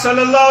پاک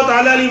صلی اللہ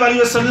تعالی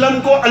علیہ وسلم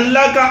کو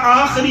اللہ کا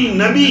آخری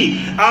نبی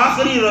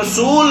آخری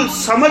رسول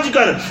سمجھ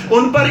کر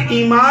ان پر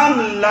ایمان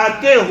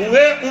لاتے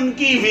ہوئے ان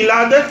کی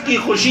ولادت کی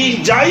خوشی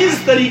جائز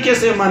طریقے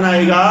سے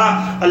منائے گا،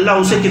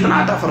 اللہ اسے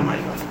کتنا عطا فرمائے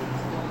گا.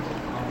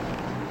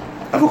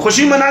 اب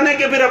خوشی منانے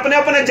کے پھر اپنے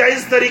اپنے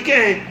جائز طریقے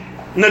ہیں.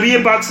 نبی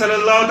پاک صلی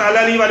اللہ تعالی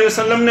علیہ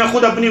وسلم نے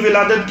خود اپنی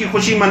ولادت کی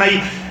خوشی منائی،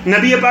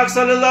 نبی پاک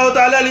صلی اللہ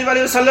تعالی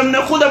علیہ وسلم نے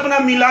خود اپنا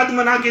میلاد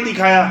منا کے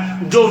دکھایا.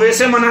 جو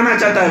ویسے منانا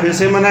چاہتا ہے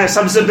ویسے منائے،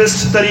 سب سے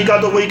بیسٹ طریقہ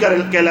تو وہی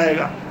کہلائے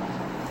گا،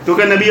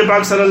 کیونکہ نبی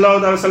پاک صلی اللہ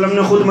علیہ وسلم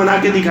نے خود منا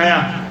کے دکھایا.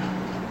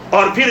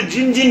 اور پھر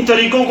جن جن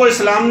طریقوں کو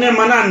اسلام نے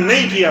منع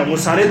نہیں کیا وہ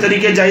سارے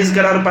طریقے جائز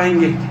قرار پائیں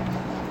گے.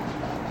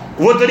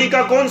 وہ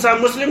طریقہ کون سا؟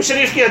 مسلم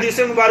شریف کی حدیث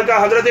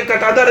مبارکہ حضرت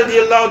قتادہ رضی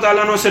اللہ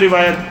تعالیٰ عنہ سے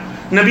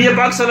روایت، نبی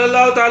پاک صلی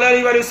اللہ تعالی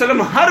علیہ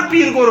وسلم ہر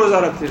پیر کو روزہ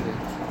رکھتے تھے.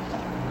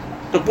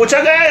 تو پوچھا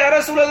گیا یا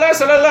رسول اللہ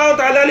صلی اللہ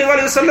تعالی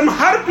علیہ وسلم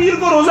ہر پیر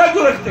کو روزہ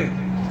کیوں رکھتے؟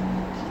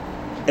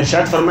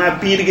 ارشاد فرمایا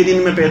پیر کے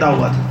دن میں پیدا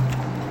ہوا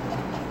تھا،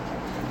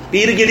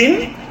 پیر کے دن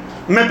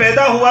میں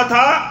پیدا ہوا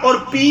تھا اور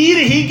پیر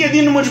ہی کے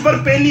دن مجھ پر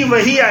پہلی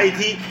وحی آئی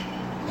تھی،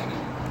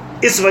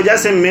 اس وجہ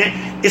سے میں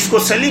اس کو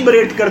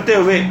سیلیبریٹ کرتے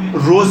ہوئے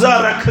روزہ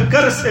رکھ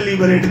کر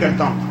سیلیبریٹ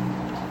کرتا ہوں.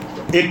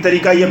 ایک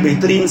طریقہ یہ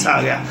بہترین سا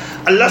آ گیا.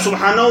 اللہ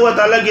سبحانہ و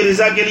تعالیٰ کی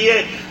رضا کے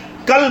لیے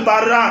کل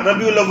 12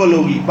 ربیع الاول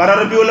ہوگی. 12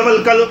 ربیع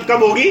الاول کل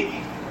کب ہوگی؟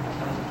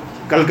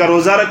 کل کا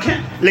روزہ رکھیں،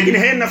 لیکن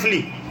ہے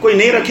نفلی، کوئی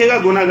نہیں رکھے گا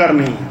گناہ گار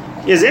نہیں.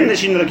 یہ ذہن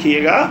نشین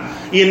رکھیے گا،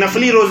 یہ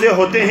نفلی روزے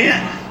ہوتے ہیں،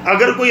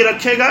 اگر کوئی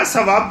رکھے گا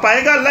ثواب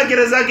پائے گا اللہ کی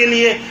رضا کے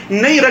لیے،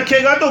 نہیں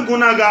رکھے گا تو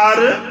گناہ گار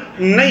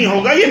نہیں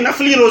ہوگا. یہ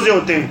نفلی روزے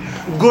ہوتے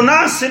ہیں.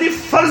 گناہ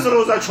صرف فرض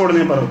روزہ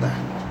چھوڑنے پر ہوتا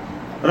ہے.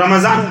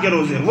 رمضان کے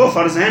روزے وہ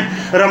فرض ہیں.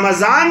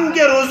 رمضان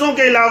کے روزوں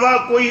کے علاوہ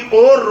کوئی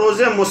اور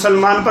روزے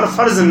مسلمان پر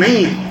فرض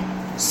نہیں ہیں,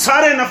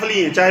 سارے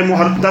نفلی ہیں, چاہے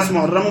 10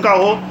 محرم کا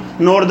ہو,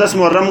 9 اور 10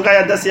 محرم کا,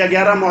 یا 10 یا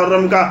 11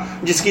 محرم کا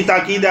جس کی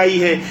تاکید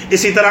آئی ہے.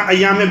 اسی طرح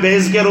ایام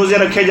بیض کے روزے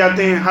رکھے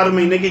جاتے ہیں, ہر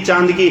مہینے کی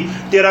چاند کی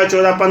 13,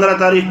 14, 15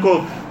 تاریخ کو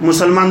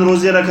مسلمان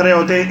روزے رکھ رہے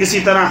ہوتے ہیں. اسی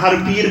طرح ہر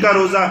پیر کا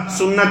روزہ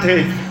سنت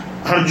ہے,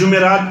 ہر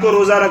جمعرات کو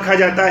روزہ رکھا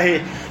جاتا ہے.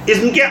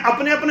 ان کے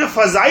اپنے اپنے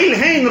فضائل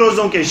ہیں ان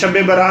روزوں کے. شب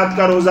برات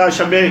کا روزہ,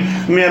 شب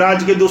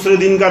معراج کے دوسرے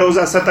دن کا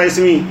روزہ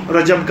 27ویں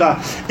رجب کا,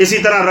 اسی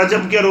طرح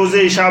رجب کے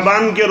روزے,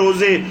 شعبان کے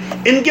روزے,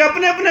 ان کے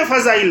اپنے اپنے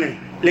فضائل ہیں.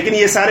 لیکن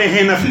یہ سارے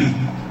ہیں نفلی.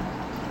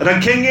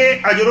 رکھیں گے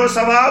اجر و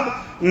ثواب,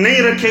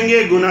 نہیں رکھیں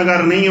گے گناہ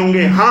گار نہیں ہوں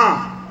گے.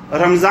 ہاں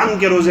رمضان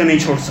کے روزے نہیں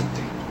چھوڑ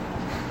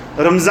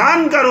سکتے.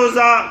 رمضان کا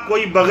روزہ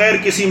کوئی بغیر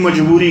کسی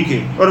مجبوری کے,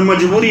 اور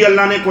مجبوری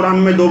اللہ نے قرآن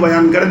میں 2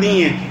 بیان کر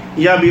دی ہیں,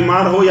 یا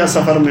بیمار ہو یا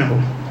سفر میں ہو.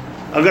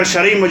 اگر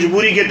شرعی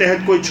مجبوری کے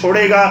تحت کوئی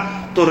چھوڑے گا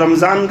تو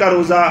رمضان کا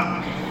روزہ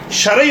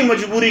شرعی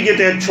مجبوری کے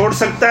تحت چھوڑ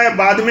سکتا ہے,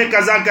 بعد میں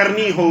قضا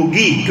کرنی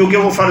ہوگی کیونکہ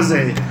وہ فرض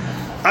ہے.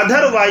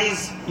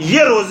 ادروائز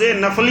یہ روزے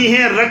نفلی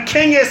ہیں,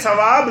 رکھیں گے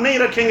ثواب, نہیں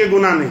رکھیں گے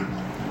گناہ نہیں.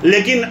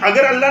 لیکن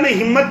اگر اللہ نے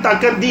ہمت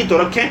طاقت دی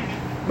تو رکھیں.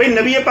 بھئی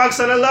نبی پاک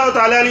صلی اللہ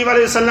تعالیٰ علیہ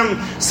وآلہ وسلم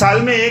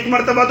سال میں 1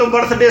 مرتبہ تو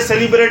برتھ ڈے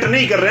سیلیبریٹ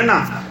نہیں کر رہے نا.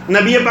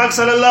 نبی پاک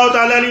صلی اللہ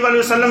تعالیٰ علیہ وآلہ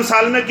وسلم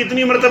سال میں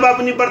کتنی مرتبہ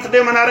اپنی برتھ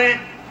ڈے منا رہے ہیں؟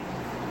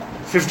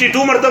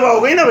 52 مرتبہ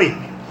ہو گئی نا بھائی.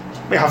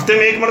 ہفتے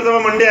میں 1 مرتبہ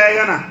منڈے آئے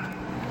گا نا,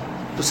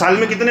 تو سال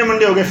میں کتنے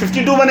منڈے ہو گئے؟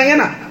 52 بنے گے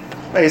نا.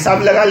 بھائی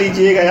حساب لگا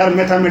لیجئے گا یار,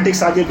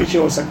 میتھمیٹکس آگے پیچھے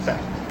ہو سکتا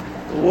ہے,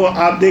 تو وہ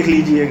آپ دیکھ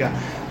لیجئے گا.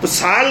 تو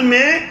سال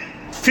میں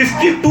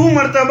 52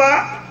 مرتبہ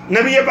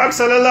نبی پاک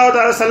صلی اللہ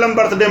علیہ وسلم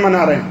برتھ ڈے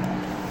منا رہے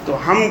ہیں, تو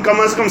ہم کم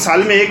از کم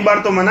سال میں 1 بار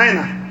تو منائیں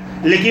نا.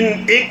 لیکن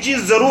ایک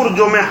چیز ضرور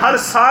جو میں ہر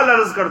سال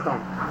عرض کرتا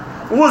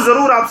ہوں, وہ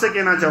ضرور آپ سے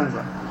کہنا چاہوں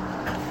گا,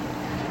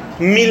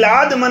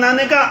 میلاد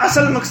منانے کا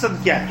اصل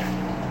مقصد کیا ہے؟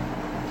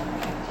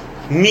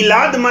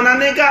 میلاد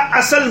منانے کا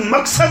اصل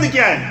مقصد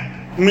کیا ہے؟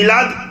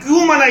 میلاد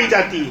کیوں منائی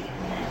جاتی ہے؟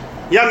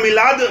 یا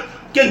میلاد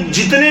کے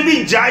جتنے بھی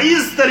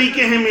جائز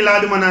طریقے ہیں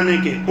میلاد منانے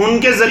کے, ان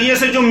کے ذریعے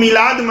سے جو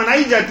میلاد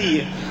منائی جاتی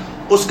ہے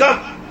اس کا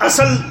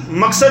اصل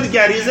مقصد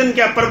کیا, ریزن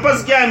کیا,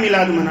 پرپس کیا ہے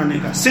میلاد منانے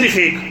کا؟ صرف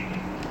ایک,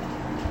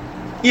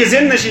 یہ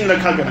ذہن نشین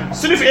رکھا کریں,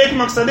 صرف ایک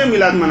مقصد ہے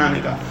میلاد منانے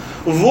کا,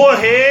 وہ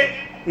ہے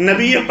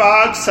نبی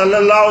پاک صلی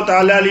اللہ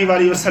تعالیٰ علیہ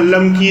وآلہ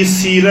وسلم کی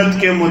سیرت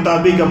کے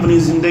مطابق اپنی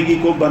زندگی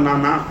کو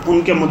بنانا,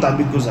 ان کے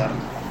مطابق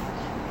گزارنا,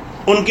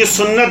 ان کی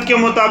سنت کے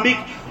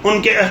مطابق,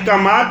 ان کے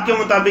احکامات کے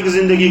مطابق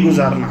زندگی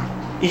گزارنا.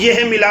 یہ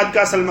ہے میلاد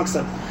کا اصل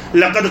مقصد.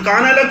 لقد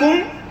کان لکم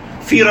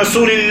فی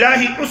رسول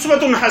اللہ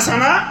اسوۃ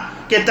حسنہ,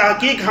 کہ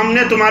تحقیق ہم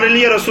نے تمہارے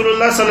لیے رسول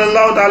اللہ صلی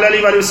اللہ تعالیٰ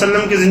علیہ وآلہ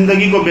وسلم کی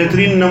زندگی کو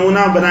بہترین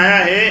نمونہ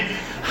بنایا ہے.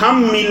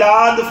 ہم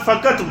میلاد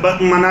فقط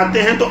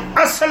مناتے ہیں تو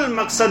اصل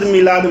مقصد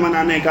میلاد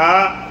منانے کا,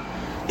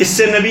 اس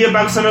سے نبی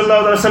پاک صلی اللہ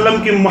علیہ وسلم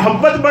کی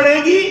محبت بڑھے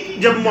گی.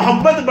 جب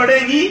محبت بڑھے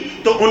گی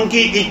تو ان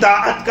کی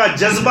اطاعت کا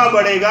جذبہ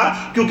بڑھے گا,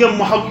 کیونکہ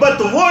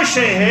محبت وہ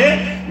شے ہے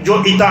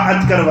جو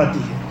اطاعت کرواتی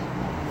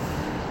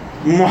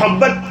ہے.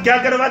 محبت کیا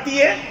کرواتی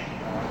ہے؟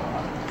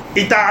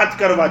 اطاعت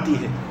کرواتی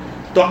ہے.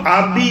 تو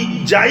آپ بھی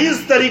جائز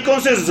طریقوں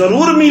سے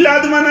ضرور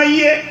میلاد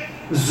منائیے,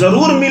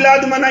 ضرور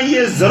میلاد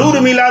منائیے, ضرور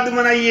میلاد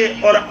منائیے.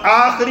 اور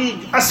آخری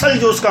اصل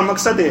جو اس کا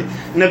مقصد ہے,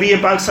 نبی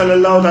پاک صلی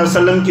اللہ علیہ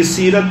وسلم کی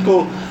سیرت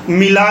کو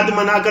میلاد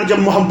منا کر جب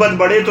محبت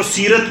بڑھے تو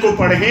سیرت کو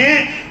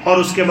پڑھیں اور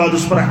اس کے بعد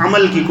اس پر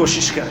عمل کی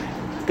کوشش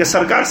کریں کہ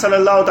سرکار صلی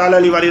اللہ تعالیٰ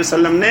علیہ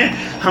وسلم نے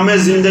ہمیں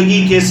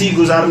زندگی کیسی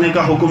گزارنے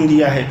کا حکم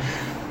دیا ہے.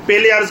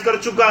 پہلے عرض کر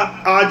چکا,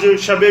 آج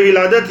شب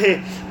ولادت ہے,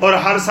 اور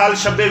ہر سال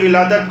شب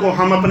ولادت کو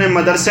ہم اپنے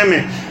مدرسے میں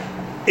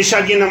عشاء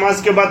کی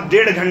نماز کے بعد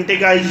 1.5 گھنٹے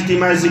کا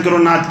اجتماع ذکر و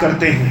نعت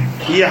کرتے ہیں.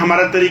 یہ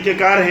ہمارا طریقہ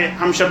کار ہے,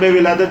 ہم شب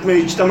ولادت میں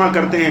اجتماع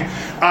کرتے ہیں.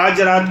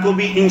 آج رات کو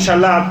بھی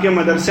انشاءاللہ آپ کے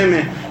مدرسے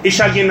میں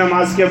عشاء کی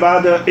نماز کے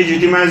بعد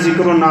اجتماع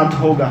ذکر و نعت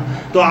ہوگا,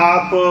 تو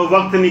آپ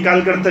وقت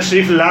نکال کر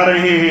تشریف لا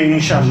رہے ہیں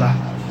انشاءاللہ.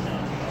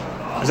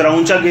 ذرا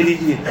اونچا کہہ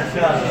دیجیے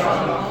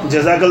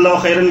جزاک اللہ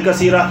خیرن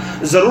کثیرہ.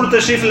 ضرور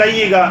تشریف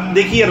لائیے گا.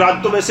 دیکھیے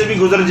رات تو ویسے بھی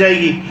گزر جائے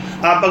گی,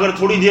 آپ اگر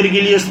تھوڑی دیر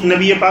کے لیے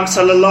نبی پاک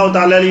صلی اللہ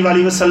تعالیٰ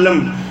علیہ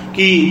وسلم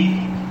کی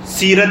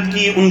سیرت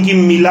کی, ان کی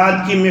میلاد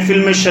کی محفل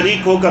میں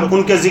شریک ہو کر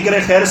ان کے ذکر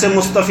خیر سے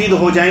مستفید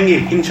ہو جائیں گے,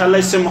 انشاءاللہ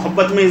اس سے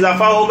محبت میں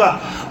اضافہ ہوگا.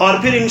 اور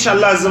پھر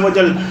انشاءاللہ عز و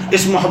جل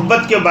اس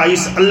محبت کے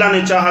باعث اللہ نے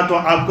چاہا تو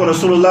آپ کو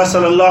رسول اللہ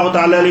صلی اللہ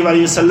تعالیٰ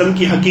علیہ وسلم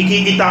کی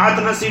حقیقی اطاعت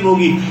نصیب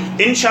ہوگی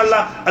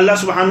انشاءاللہ. اللہ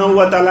سبحانہ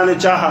و تعالیٰ نے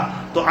چاہا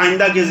تو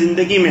آئندہ کی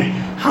زندگی میں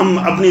ہم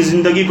اپنی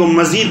زندگی کو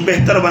مزید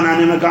بہتر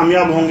بنانے میں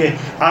کامیاب ہوں گے.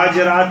 آج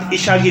رات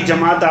عشاء کی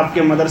جماعت آپ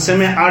کے مدرسے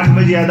میں 8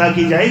 بجے ادا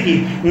کی جائے گی.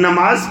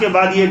 نماز کے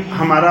بعد یہ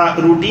ہمارا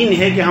روٹین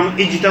ہے کہ ہم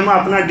اجتماع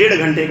اپنا 1.5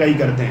 گھنٹے کا ہی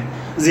کرتے ہیں,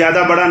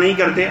 زیادہ بڑا نہیں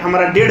کرتے.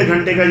 ہمارا 1.5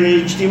 گھنٹے کا یہ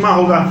اجتماع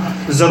ہوگا,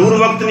 ضرور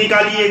وقت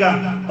نکالیے گا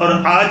اور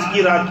آج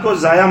کی رات کو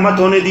ضائع مت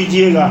ہونے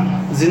دیجیے گا.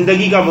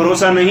 زندگی کا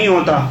بھروسہ نہیں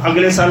ہوتا،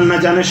 اگلے سال نہ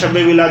جانے شب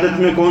ولادت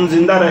میں کون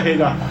زندہ رہے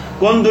گا،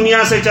 کون دنیا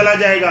سے چلا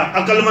جائے گا۔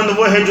 عقل مند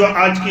وہ ہے جو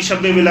آج کی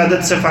شب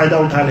ولادت سے فائدہ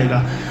اٹھا لے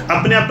گا۔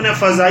 اپنے اپنے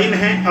فضائل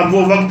ہیں، اب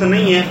وہ وقت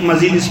نہیں ہے،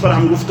 مزید اس پر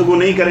ہم گفتگو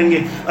نہیں کریں گے۔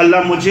 اللہ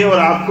مجھے اور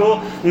آپ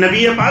کو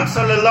نبی پاک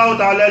صلی اللہ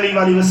تعالی علیہ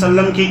وآلہ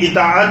وسلم کی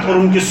اطاعت اور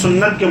ان کی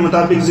سنت کے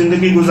مطابق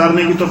زندگی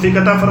گزارنے کی توفیق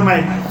عطا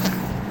فرمائے۔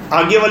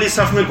 آگے والی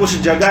صف میں کچھ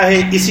جگہ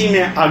ہے، اسی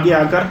میں آگے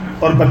آ کر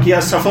اور بقیہ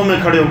صفوں میں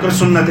کھڑے ہو کر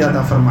سنت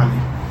ادا فرما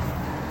لیں۔